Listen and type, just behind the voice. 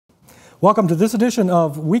Welcome to this edition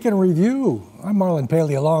of Weekend Review. I'm Marlon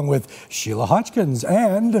Paley along with Sheila Hodgkins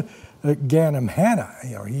and Ganem Hanna.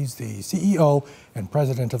 He's the CEO and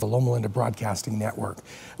president of the Loma Linda Broadcasting Network.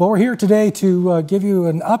 Well, we're here today to give you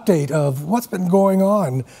an update of what's been going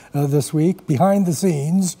on this week behind the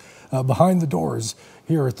scenes, behind the doors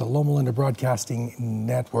here at the Loma Linda Broadcasting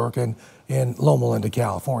Network in Loma Linda,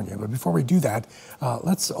 California. But before we do that,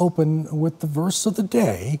 let's open with the verse of the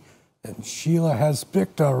day. And Sheila has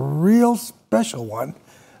picked a real special one.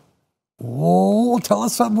 Whoa, tell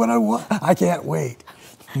us something what I want. I can't wait.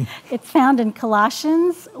 It's found in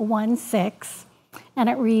Colossians 1:6, and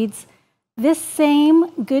it reads, "This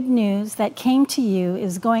same good news that came to you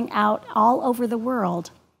is going out all over the world.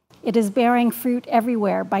 It is bearing fruit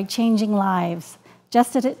everywhere by changing lives,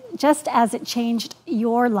 just as it changed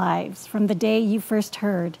your lives from the day you first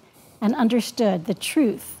heard and understood the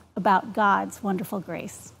truth about God's wonderful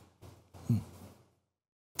grace."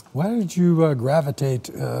 Why did you gravitate?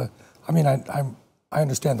 I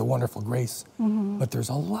understand the wonderful grace, but there's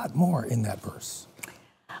a lot more in that verse.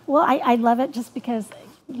 Well, I love it just because,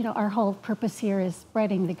 our whole purpose here is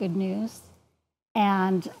spreading the good news.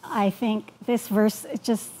 And I think this verse, it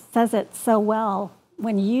just says it so well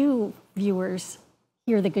when you, viewers,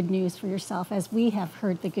 hear the good news for yourself, as we have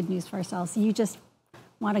heard the good news for ourselves. You just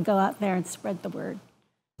want to go out there and spread the word.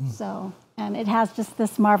 So, and it has just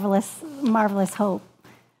this marvelous, marvelous hope,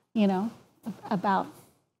 about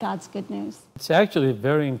God's good news. It's actually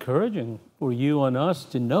very encouraging for you and us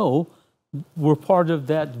to know we're part of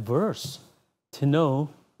that verse, to know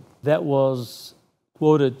that was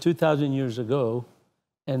quoted 2,000 years ago,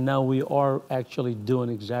 and now we are actually doing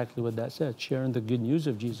exactly what that said, sharing the good news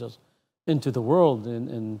of Jesus into the world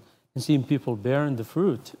and seeing people bearing the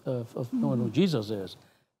fruit of knowing who Jesus is.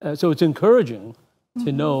 So it's encouraging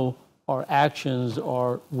to know our actions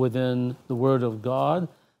are within the Word of God,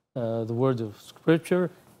 the Word of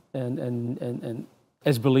Scripture, and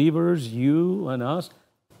as believers, you and us,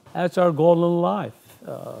 that's our goal in life,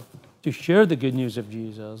 to share the good news of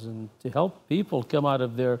Jesus and to help people come out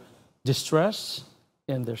of their distress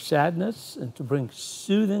and their sadness and to bring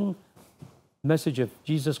soothing message of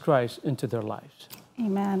Jesus Christ into their lives.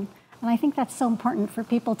 Amen. And I think that's so important for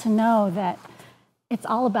people to know that it's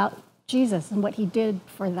all about Jesus and what he did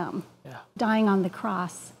for them, dying on the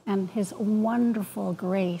cross and his wonderful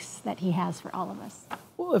grace that he has for all of us.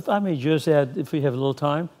 Well, if I may just add, if we have a little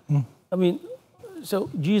time, so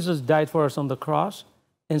Jesus died for us on the cross,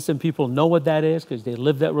 and some people know what that is because they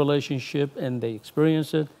live that relationship and they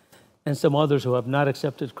experience it, and some others who have not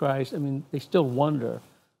accepted Christ, they still wonder.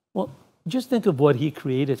 Well, just think of what he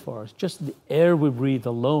created for us. Just the air we breathe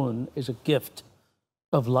alone is a gift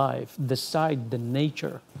of life. The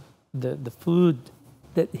nature, the food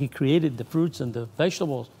that he created, the fruits and the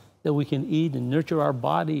vegetables that we can eat and nurture our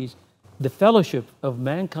bodies, the fellowship of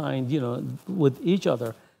mankind, with each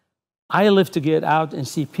other. I live to get out and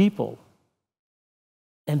see people.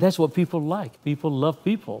 And that's what people like. People love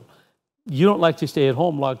people. You don't like to stay at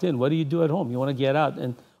home locked in. What do you do at home? You want to get out.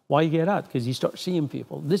 And why you get out? Because you start seeing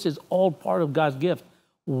people. This is all part of God's gift.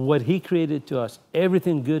 What he created to us,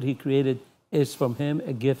 everything good he created is from him,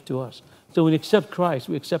 a gift to us. So when we accept Christ,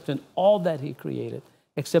 we accept in all that he created,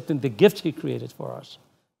 accepting the gifts he created for us.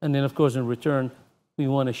 And then, of course, in return, we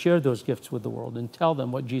want to share those gifts with the world and tell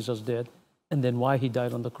them what Jesus did and then why he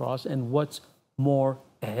died on the cross and what's more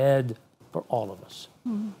ahead for all of us.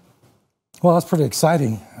 Well, that's pretty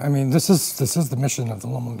exciting. This is the mission of the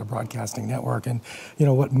Loma Linda Broadcasting Network. And,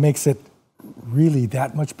 what makes it really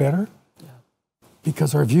that much better?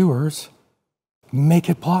 Because our viewers make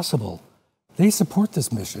it possible. They support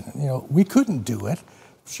this mission. We couldn't do it.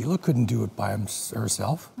 Sheila couldn't do it by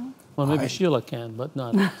herself. Well, maybe Sheila can, but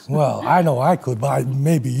not us. Well, I know I could, but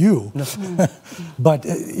maybe you. But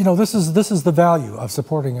this is the value of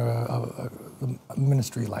supporting a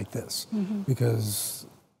ministry like this, because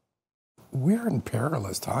we're in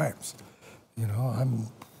perilous times.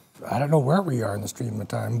 I don't know where we are in the stream of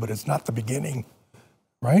time, but it's not the beginning,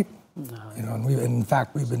 right? No. And in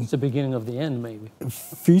fact, we've been... It's the beginning of the end, maybe.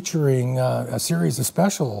 Featuring a series of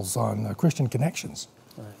specials on Christian Connections.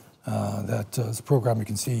 That is a program you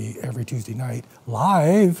can see every Tuesday night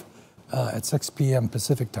live at 6 p.m.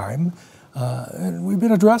 Pacific time. And we've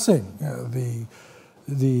been addressing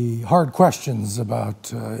the hard questions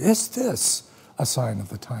about, is this a sign of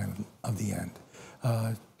the time of the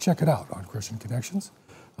end? Check it out on Christian Connections.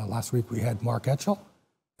 Last week we had Mark Etchell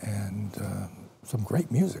and some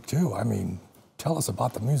great music too. Tell us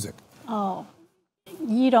about the music. Oh,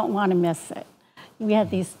 you don't want to miss it. We had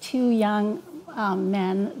these two young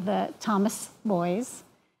men, the Thomas boys,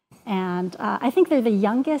 and I think they're the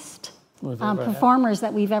youngest performers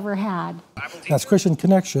that we've ever had. That's Christian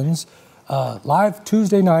Connections, live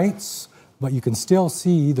Tuesday nights, but you can still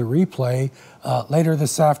see the replay later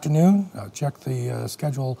this afternoon. Check the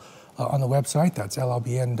schedule on the website. That's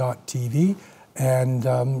LLBN.TV. And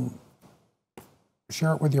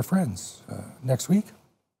share it with your friends. Next week,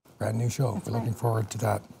 brand new show. We're looking forward to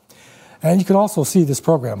that. And you can also see this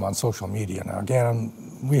program on social media. Now, again,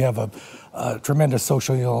 we have a tremendous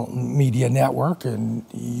social media network, and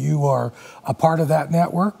you are a part of that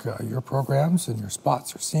network. Your programs and your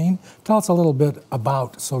spots are seen. Tell us a little bit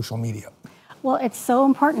about social media. Well, it's so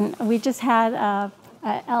important. We just had a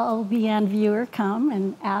LLBN viewer come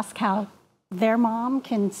and ask how their mom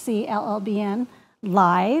can see LLBN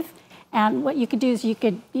live. And what you could do is you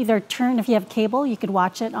could either turn, if you have cable, you could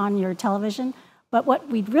watch it on your television. But what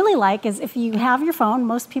we'd really like is if you have your phone,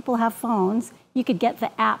 most people have phones, you could get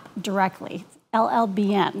the app directly,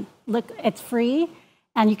 LLBN. Look, it's free,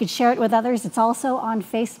 and you could share it with others. It's also on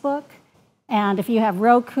Facebook. And if you have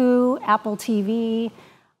Roku, AppleTV,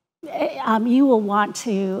 you will want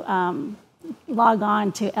to log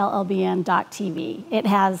on to LLBN.TV. It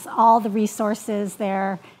has all the resources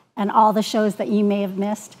there and all the shows that you may have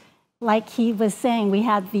missed. Like he was saying, we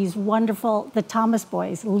had these wonderful, the Thomas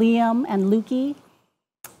boys, Liam and Lukey,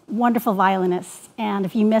 wonderful violinists. And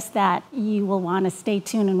if you missed that, you will want to stay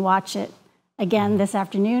tuned and watch it again this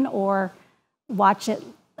afternoon, or watch it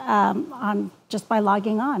just by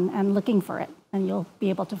logging on and looking for it, and you'll be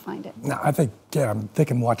able to find it. Now, I think they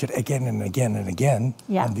can watch it again and again and again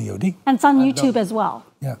on VOD. And it's on YouTube as well.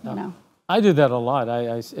 Yeah. You know. I do that a lot.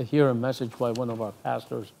 I hear a message by one of our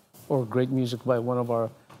pastors or great music by one of our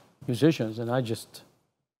musicians, and I just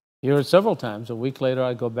hear it several times. A week later,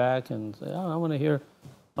 I go back and say, oh, I want to hear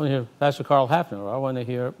Pastor Carl Hafner, or I want to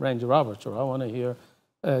hear Randy Roberts, or I want to hear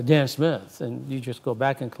Dan Smith. And you just go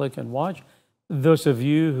back and click and watch. Those of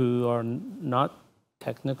you who are not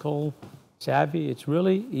technical savvy, it's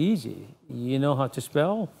really easy. You know how to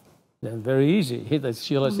spell? Then very easy. As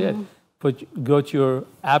Sheila said, go to your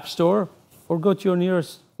app store or go to your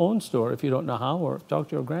nearest phone store if you don't know how, or talk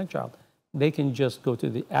to your grandchild. They can just go to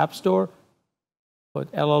the App Store, put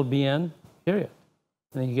LLBN, period.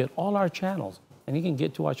 And then you get all our channels. And you can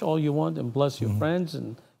get to watch all you want and bless your friends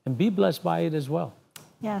and be blessed by it as well.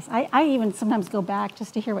 Yes, I even sometimes go back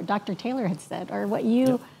just to hear what Dr. Taylor had said, or what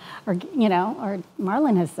you, or or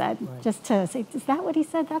Marlon has said, just to say, is that what he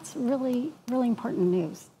said? That's really, really important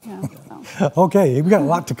news. So. Okay, we've got a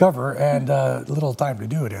lot to cover and little time to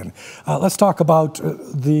do it in. Let's talk about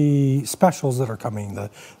the specials that are coming,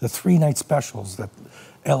 the 3-night specials that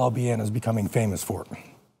LLBN is becoming famous for.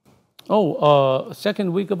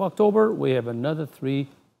 Second week of October, we have another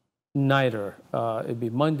 3-nighter. It'd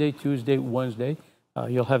be Monday, Tuesday, Wednesday.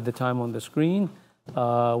 You'll have the time on the screen.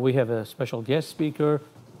 We have a special guest speaker,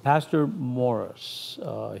 Pastor Morris.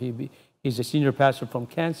 He's a senior pastor from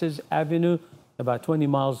Kansas Avenue, about 20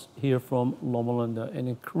 miles here from Loma Linda. An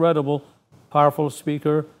incredible, powerful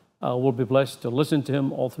speaker. We'll be blessed to listen to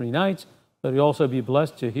him all 3 nights, but you'll also be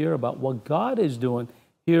blessed to hear about what God is doing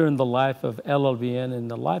here in the life of LLBN, in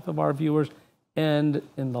the life of our viewers, and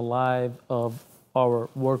in the life of our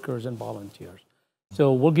workers and volunteers.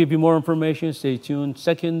 So we'll give you more information. Stay tuned.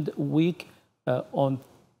 Second week on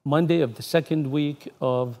Monday of the second week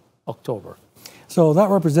of October. So that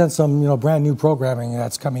represents some brand new programming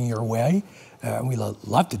that's coming your way. We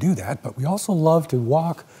love to do that, but we also love to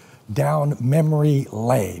walk down memory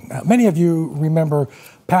lane. Many of you remember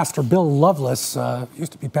Pastor Bill Lovelace,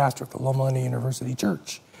 used to be pastor at the Loma Linda University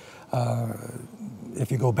Church. If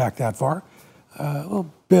you go back that far, well,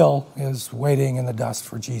 Bill is waiting in the dust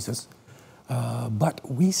for Jesus. But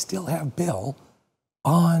we still have Bill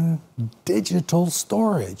on digital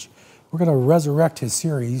storage. We're going to resurrect his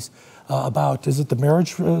series about, is it the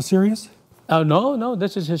marriage series? No,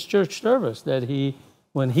 this is his church service that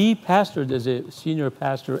when he pastored as a senior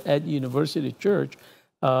pastor at University Church,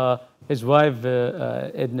 his wife,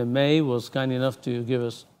 Edna May, was kind enough to give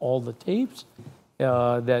us all the tapes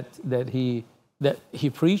that he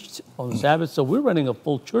preached on Sabbath. So we're running a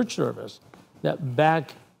full church service that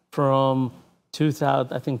back from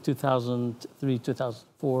 2000, I think 2003,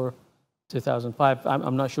 2004, 2005.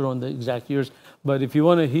 I'm not sure on the exact years, but if you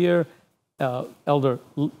want to hear Elder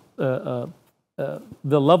Bill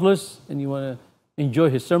Lovelace and you want to enjoy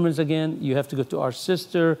his sermons again, you have to go to our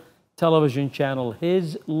sister television channel,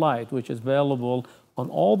 His Light, which is available on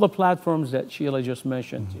all the platforms that Sheila just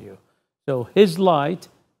mentioned to you. So His Light,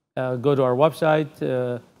 go to our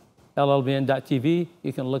website, LLBN.TV.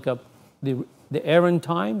 You can look up the airing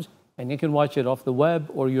times, and you can watch it off the web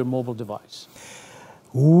or your mobile device.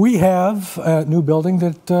 We have a new building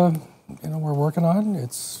that we're working on.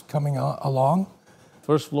 It's coming along.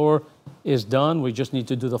 First floor is done. We just need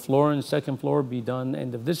to do the flooring. Second floor be done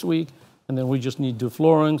end of this week. And then we just need to do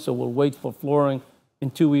flooring. So we'll wait for flooring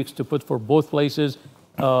in 2 weeks to put for both places.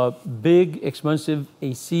 Big, expensive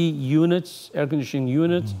AC units, air conditioning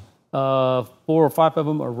units. 4 or 5 of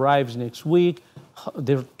them arrives next week.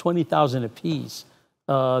 They're 20,000 a piece.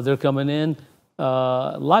 They're coming in.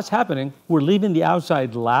 Lots happening. We're leaving the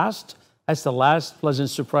outside last. That's the last pleasant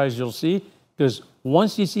surprise you'll see, because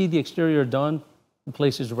once you see the exterior done, the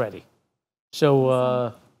place is ready.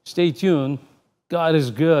 So stay tuned. God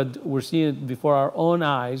is good. We're seeing it before our own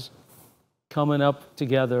eyes, coming up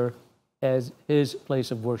together as His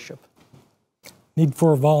place of worship. Need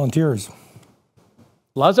for volunteers.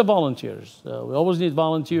 Lots of volunteers. We always need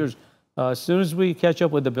volunteers. As soon as we catch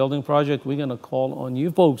up with the building project, we're going to call on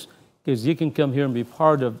you folks, because you can come here and be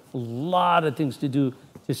part of a lot of things to do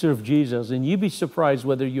to serve Jesus. And you'd be surprised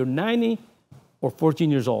whether you're 90 or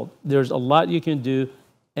 14 years old. There's a lot you can do,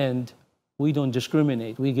 and we don't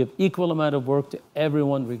discriminate. We give equal amount of work to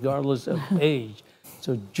everyone, regardless of age.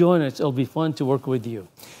 So join us. It'll be fun to work with you.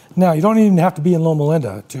 Now, you don't even have to be in Loma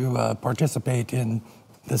Linda to participate in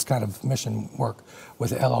this kind of mission work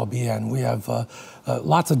with LLBN. We have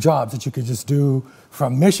lots of jobs that you could just do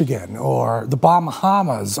from Michigan or the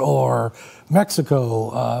Bahamas or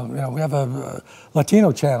Mexico. We have a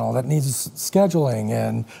Latino channel that needs scheduling,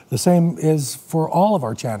 and the same is for all of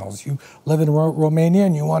our channels. You live in Romania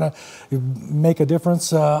and you want to make a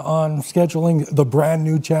difference on scheduling the brand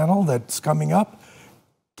new channel that's coming up,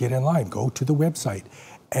 get in line. Go to the website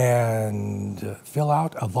and fill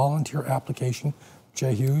out a volunteer application.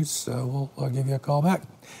 Jay Hughes will give you a call back.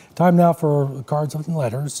 Time now for cards and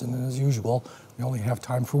letters, and as usual, we only have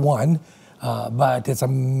time for one, but it's a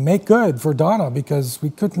make good for Donna because we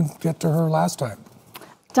couldn't get to her last time.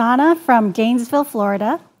 Donna from Gainesville,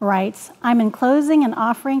 Florida writes, I'm enclosing an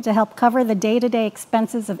offering to help cover the day-to-day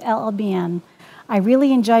expenses of LLBN. I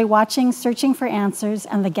really enjoy watching Searching for Answers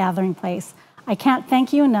and The Gathering Place. I can't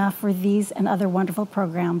thank you enough for these and other wonderful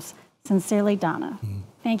programs. Sincerely, Donna.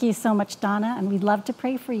 Thank you so much, Donna, and we'd love to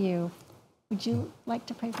pray for you. Would you like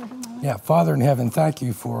to pray for her, Marlon? Yeah, Father in heaven, thank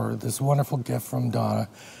you for this wonderful gift from Donna.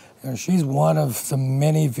 She's one of the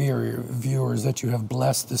many viewers that you have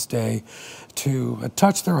blessed this day to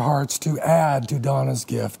touch their hearts, to add to Donna's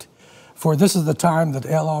gift. For this is the time that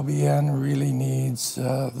LLBN really needs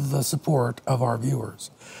the support of our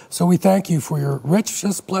viewers. So we thank you for your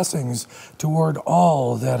richest blessings toward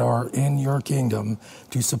all that are in your kingdom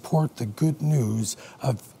to support the good news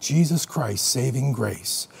of Jesus Christ's saving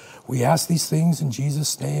grace. We ask these things in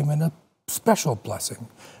Jesus' name, and a special blessing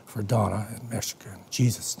for Donna in Michigan. In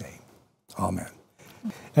Jesus' name, amen.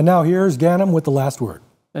 And now here's Ganem with the last word.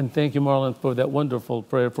 And thank you, Marlon, for that wonderful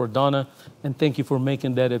prayer for Donna. And thank you for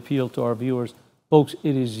making that appeal to our viewers. Folks,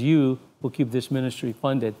 it is you who keep this ministry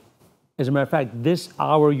funded. As a matter of fact, this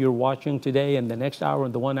hour you're watching today and the next hour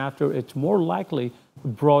and the one after, it's more likely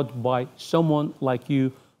brought by someone like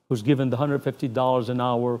you who's given the $150 an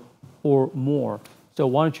hour or more. So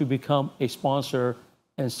why don't you become a sponsor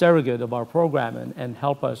and surrogate of our program and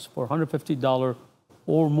help us for $150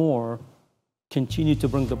 or more continue to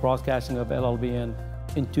bring the broadcasting of LLBN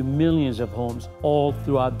into millions of homes all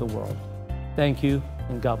throughout the world. Thank you,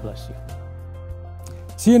 and God bless you.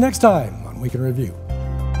 See you next time on Week in Review.